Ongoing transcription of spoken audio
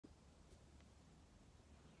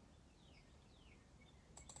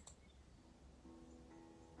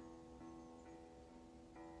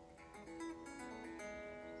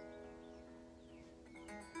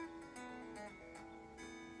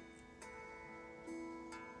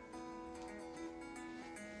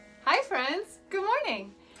Hi friends, good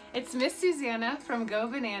morning. It's Miss Susanna from Go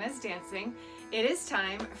Bananas Dancing. It is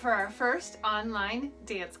time for our first online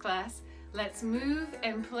dance class. Let's move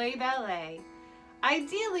and play ballet.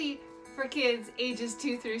 Ideally for kids ages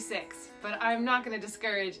 2 through 6, but I'm not going to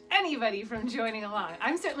discourage anybody from joining along.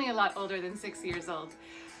 I'm certainly a lot older than 6 years old.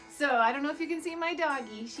 So I don't know if you can see my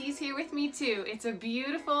doggie. She's here with me too. It's a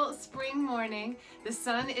beautiful spring morning. The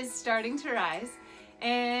sun is starting to rise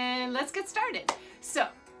and let's get started. So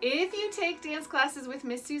if you take dance classes with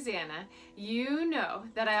Miss Susanna, you know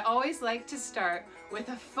that I always like to start with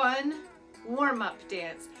a fun warm-up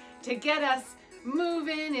dance to get us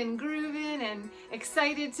moving and grooving and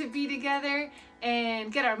excited to be together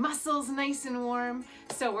and get our muscles nice and warm.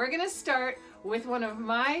 So we're gonna start with one of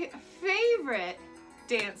my favorite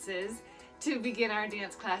dances to begin our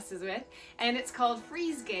dance classes with, and it's called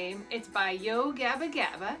Freeze Game. It's by Yo Gabba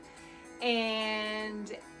Gabba,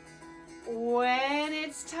 and when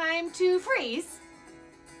it's time to freeze,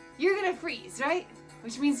 you're gonna freeze, right?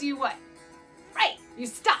 Which means you what? Right, you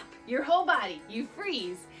stop your whole body, you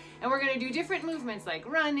freeze. And we're gonna do different movements like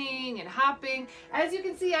running and hopping. As you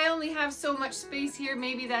can see, I only have so much space here.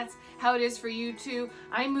 Maybe that's how it is for you too.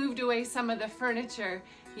 I moved away some of the furniture.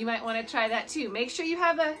 You might wanna try that too. Make sure you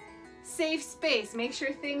have a safe space. Make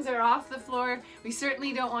sure things are off the floor. We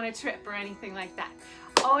certainly don't wanna trip or anything like that.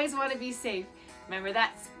 Always wanna be safe. Remember,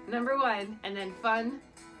 that's number 1, and then fun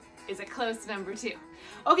is a close number 2.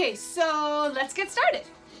 Okay, so let's get started.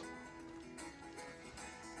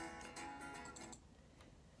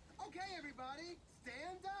 Okay, everybody,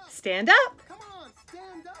 stand up. Stand up. Come on,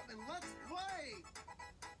 stand up and let's play.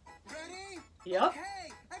 Ready? Yep.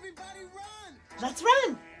 Okay, everybody run. Let's run.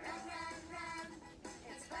 Run, run, run.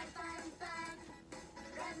 It's fun, fun, fun.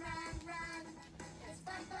 Run, run, run. It's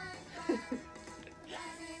fun, fun, fun.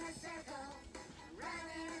 Run in a circle. Run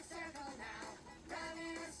in a circle now. Run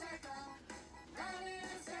in a circle. Run in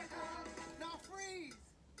a circle. Now freeze.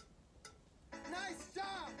 Nice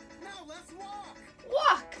job. Now let's walk.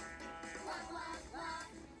 Walk. Walk, walk, walk.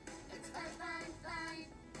 It's fun, fun, fun.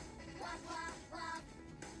 Walk, walk, walk.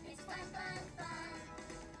 It's fun, fun, fun.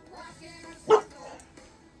 Walk in a circle.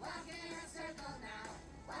 Walk in a circle now.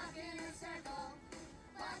 Walk in a circle.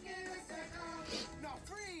 Walk in a circle. Now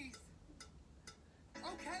freeze.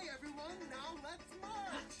 Okay, everyone, now let's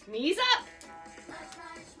march. Knees up. March,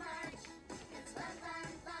 march, march. It's fun, fun,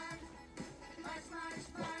 fun. March, march,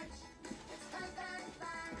 march. It's fun, fun,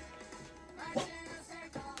 fun. March in a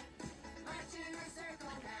circle. March in a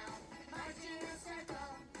circle now. March in a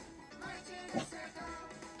circle. March in a circle.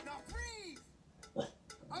 Now freeze.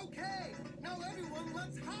 Okay, now everyone,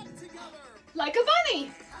 let's hop together. Like a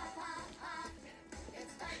bunny. Hop, hop, hop.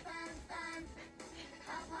 It's fun, fun, fun.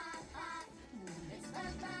 Hop, hop, hop. It's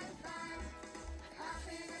fun, fun, fun. Hop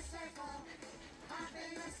in a circle. Hop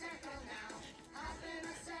in a circle now. Hop in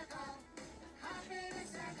a circle. Hop in a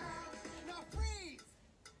circle. Now freeze.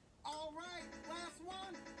 All right, last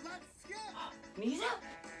one. Let's skip. Knees up.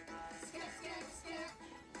 Skip, skip, skip.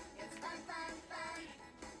 It's fun, fun, fun.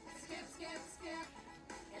 Skip, skip, skip.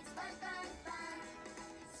 It's fun, fun, fun.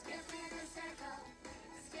 Skip in a circle.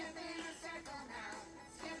 Skip in a circle now.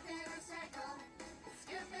 Skip in a circle.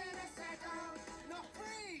 Skip in a circle. Now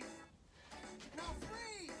freeze. Now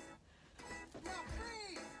freeze. Now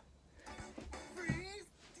freeze. Freeze.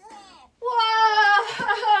 Drop. Whoa!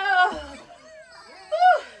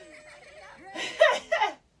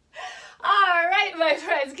 All right, my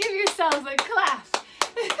friends, give yourselves a clap.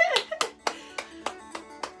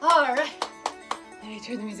 All right, let me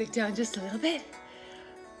turn the music down just a little bit.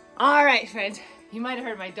 All right, friends, you might have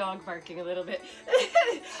heard my dog barking a little bit.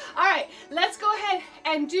 All right, let's go ahead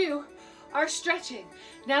and do our stretching.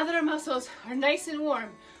 Now that our muscles are nice and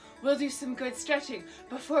warm, we'll do some good stretching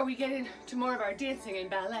before we get into more of our dancing and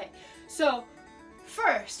ballet. So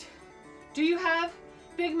first, do you have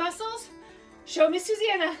big muscles? Show Miss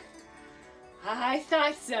Susanna. I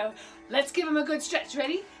thought so. Let's give them a good stretch.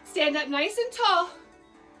 Ready? Stand up nice and tall.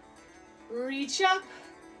 Reach up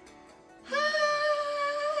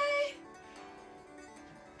high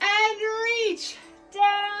and reach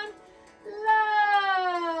down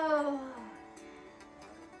low.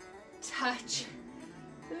 Touch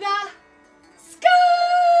the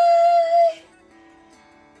sky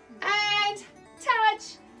and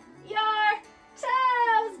touch your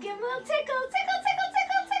toes. Give a little tickle, tickle, tickle,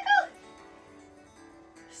 tickle, tickle.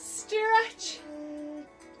 Stretch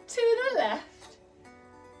to the left.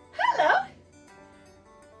 Hello.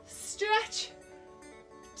 Stretch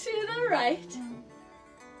to the right.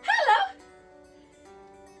 Hello.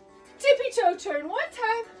 Tippy toe turn one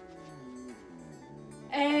time.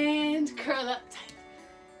 And curl up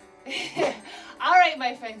tight. All right,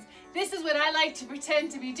 my friends, This is when I like to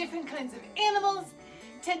pretend to be different kinds of animals.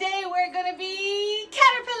 Today we're gonna be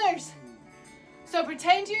caterpillars. So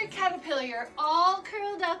pretend you're a caterpillar. You're all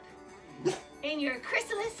curled up in your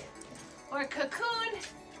chrysalis or cocoon.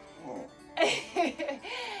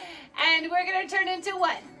 And we're gonna turn into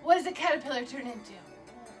what? What does a caterpillar turn into?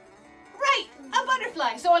 Right, a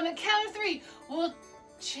butterfly. So on the count of 3, we'll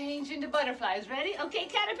change into butterflies. Ready? Okay,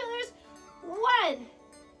 caterpillars. 1,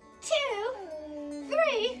 2,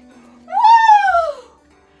 3. Woo!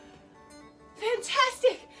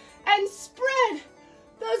 Fantastic. And spread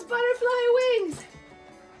those butterfly wings.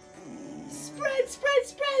 Spread, spread,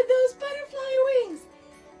 spread those butterfly wings.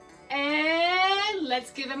 And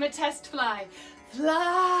let's give them a test fly.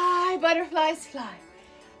 Fly, butterflies, fly.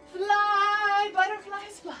 Fly,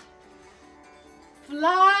 butterflies, fly.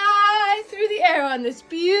 Fly through the air on this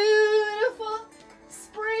beautiful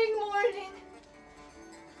spring morning.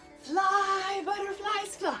 Fly,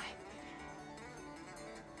 butterflies, fly.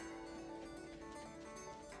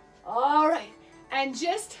 All right, and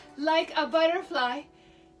just like a butterfly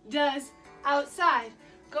does outside,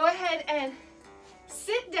 go ahead and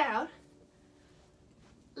sit down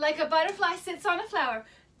like a butterfly sits on a flower.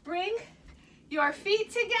 Bring your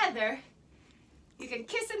feet together. You can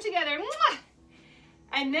kiss them together. Mwah!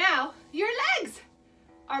 And now your legs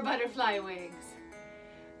are butterfly wings.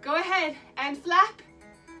 Go ahead and flap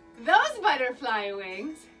those butterfly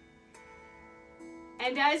wings.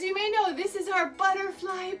 And as you may know, this is our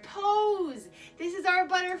butterfly pose. This is our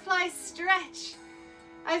butterfly stretch.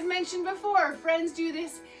 I've mentioned before, friends do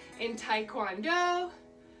this in taekwondo,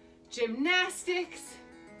 gymnastics,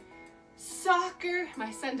 soccer.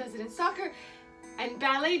 My son does it in soccer. And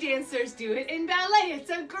ballet dancers do it in ballet. It's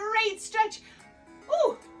a great stretch.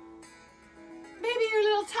 Ooh, maybe you're a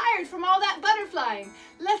little tired from all that butterflying.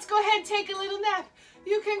 Let's go ahead and take a little nap.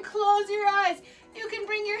 You can close your eyes. You can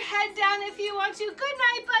bring your head down if you want to. Good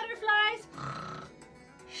night, butterflies.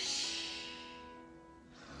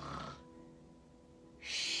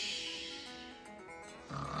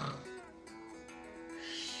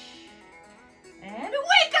 And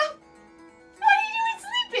wake up! What are you doing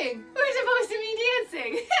sleeping? We're supposed to be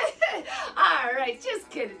dancing. All right, just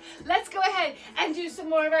kidding. Let's go ahead and do some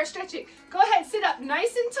more of our stretching. Go ahead, sit up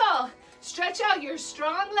nice and tall. Stretch out your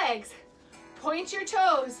strong legs. Point your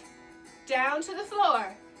toes down to the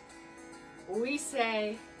floor. We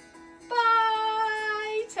say,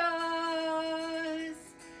 bye toes.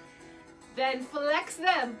 Then flex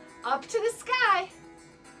them up to the sky.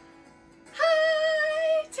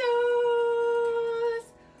 High toes.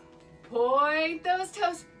 Point those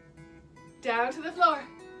toes down to the floor.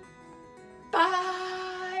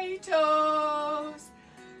 Bye toes.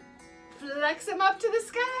 Flex them up to the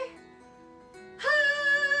sky.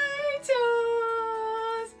 High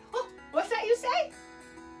toes. Oh, what's that you say?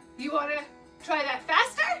 You want to try that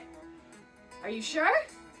faster? Are you sure?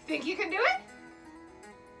 Think you can do it?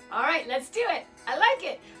 All right, let's do it. I like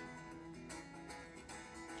it.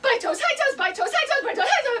 Bye toes, high toes, bye toes, high toes, bye toes,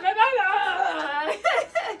 high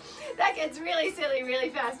toes. That gets really silly really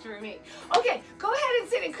fast for me. Okay, go ahead and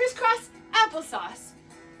sit in crisscross applesauce.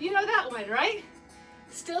 You know that one, right?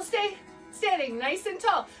 Still stay standing nice and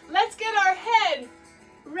tall. Let's get our head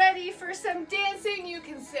ready for some dancing. You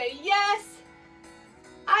can say, yes,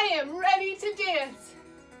 I am ready to dance.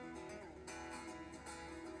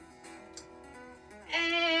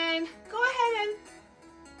 And go ahead and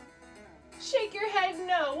shake your head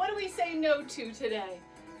no. What do we say no to today?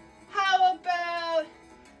 How about,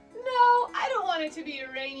 no, I don't want it to be a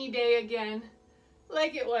rainy day again,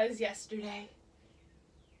 like it was yesterday.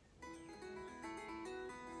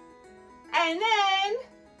 And then,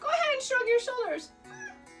 go ahead and shrug your shoulders.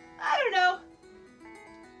 I don't know.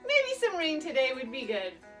 Maybe some rain today would be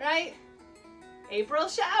good, right? April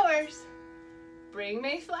showers. Bring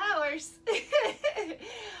May flowers.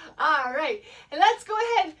 All right, and let's go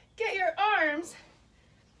ahead, get your arms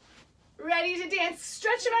ready to dance.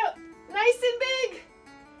 Stretch them out nice and big.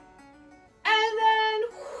 And then,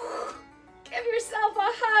 whoo, give yourself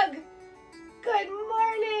a hug. Good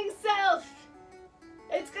morning, self.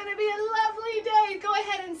 It's gonna be a lovely day. Go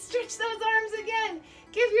ahead and stretch those arms again.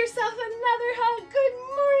 Give yourself another hug. Good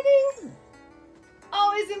morning.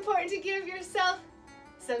 Always important to give yourself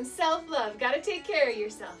some self-love. Gotta take care of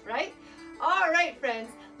yourself, right? All right,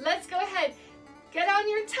 friends, let's go ahead. Get on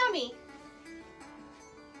your tummy.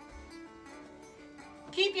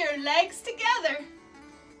 Keep your legs together.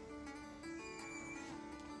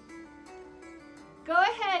 Go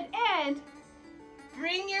ahead and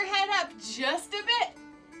bring your head up just a bit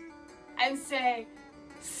and say,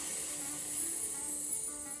 sss.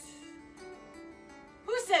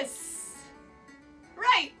 Who says sss?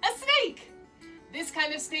 Right, a snake.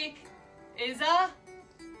 kind of snake is a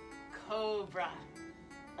cobra.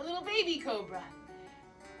 A little baby cobra.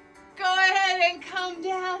 Go ahead and come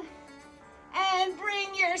down and bring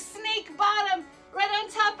your snake bottom right on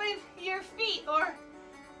top of your feet, or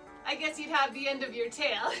I guess you'd have the end of your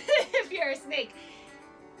tail if you're a snake.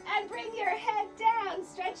 And bring your head down,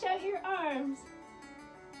 stretch out your arms.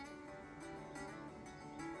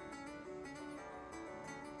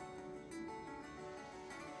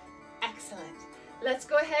 Excellent. Let's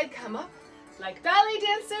go ahead, come up like ballet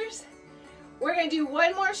dancers. We're gonna do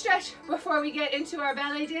one more stretch before we get into our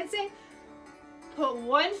ballet dancing. Put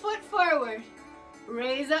one foot forward,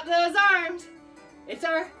 raise up those arms. It's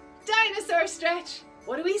our dinosaur stretch.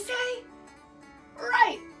 What do we say?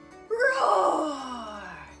 Right, roar.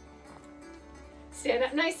 Stand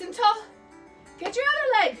up nice and tall. Get your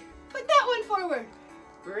other leg, put that one forward.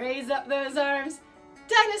 Raise up those arms.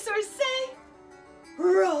 Dinosaurs say,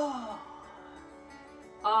 roar.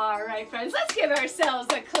 All right, friends, let's give ourselves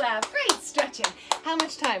a clap. Great stretching. How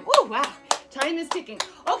much time? Oh, wow. Time is ticking.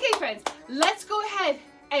 Okay, friends, let's go ahead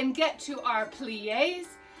and get to our pliés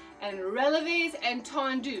and relevés and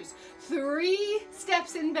tendus. 3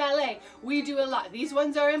 steps in ballet. We do a lot. These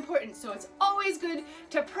ones are important, so it's always good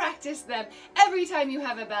to practice them every time you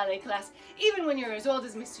have a ballet class, even when you're as old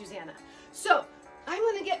as Miss Susanna. So I'm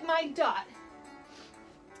going to get my dot.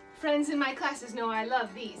 Friends in my classes know I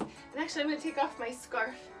love these. And actually, I'm going to take off my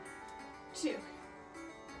scarf too,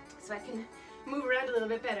 so I can move around a little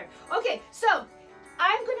bit better. Okay, so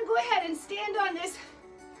I'm going to go ahead and stand on this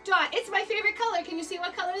dot. It's my favorite color. Can you see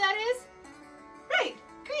what color that is? Right,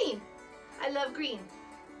 green. I love green.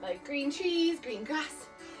 Like green trees, green grass.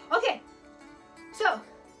 Okay, so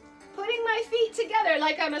putting my feet together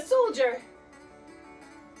like I'm a soldier,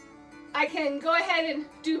 I can go ahead and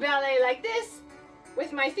do ballet like this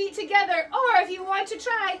with my feet together, or if you want to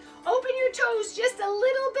try, open your toes just a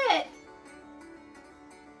little bit.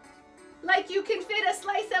 Like you can fit a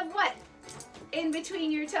slice of what in between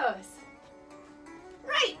your toes?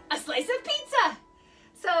 Right, a slice of pizza.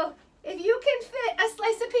 So if you can fit a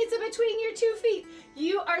slice of pizza between your 2 feet,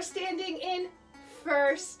 you are standing in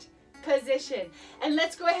first position. And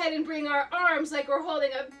let's go ahead and bring our arms like we're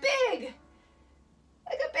holding a big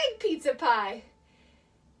pizza pie.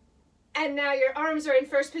 And now your arms are in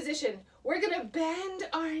first position. We're gonna bend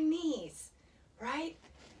our knees, right?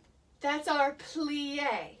 That's our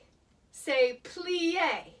plie. Say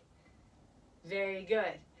plie. Very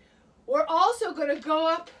good. We're also gonna go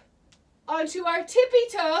up onto our tippy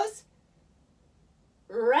toes.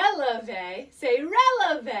 Releve. Say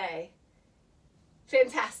releve.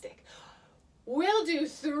 Fantastic. We'll do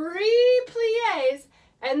 3 pliés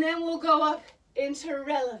and then we'll go up into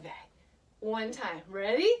releve. One time.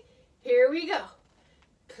 Ready? Here we go.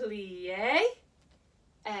 Plie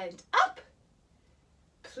and up.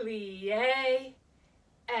 Plie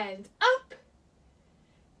and up.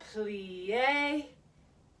 Plie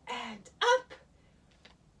and up.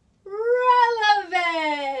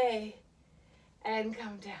 Releve. And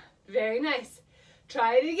come down. Very nice.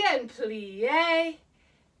 Try it again. Plie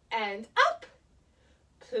and up.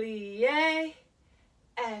 Plie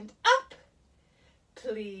and up.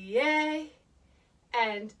 Plie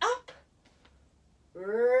and up.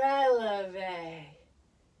 Releve.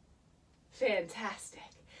 Fantastic.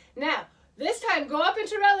 Now, this time go up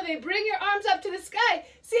into releve. Bring your arms up to the sky.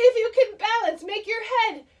 See if you can balance. Make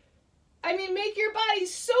your body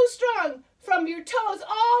so strong from your toes all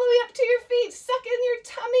the way up to your feet. Suck in your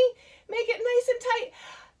tummy. Make it nice and tight.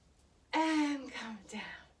 And come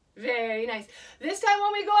down. Very nice. This time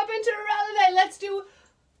when we go up into releve, let's do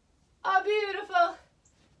a beautiful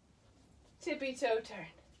tippy toe turn.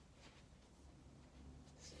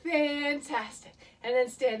 Fantastic. And then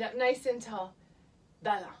stand up nice and tall.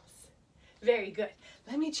 Balance. Very good.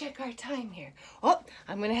 Let me check our time here. Oh,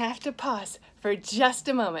 I'm going to have to pause for just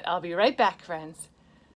a moment. I'll be right back, friends.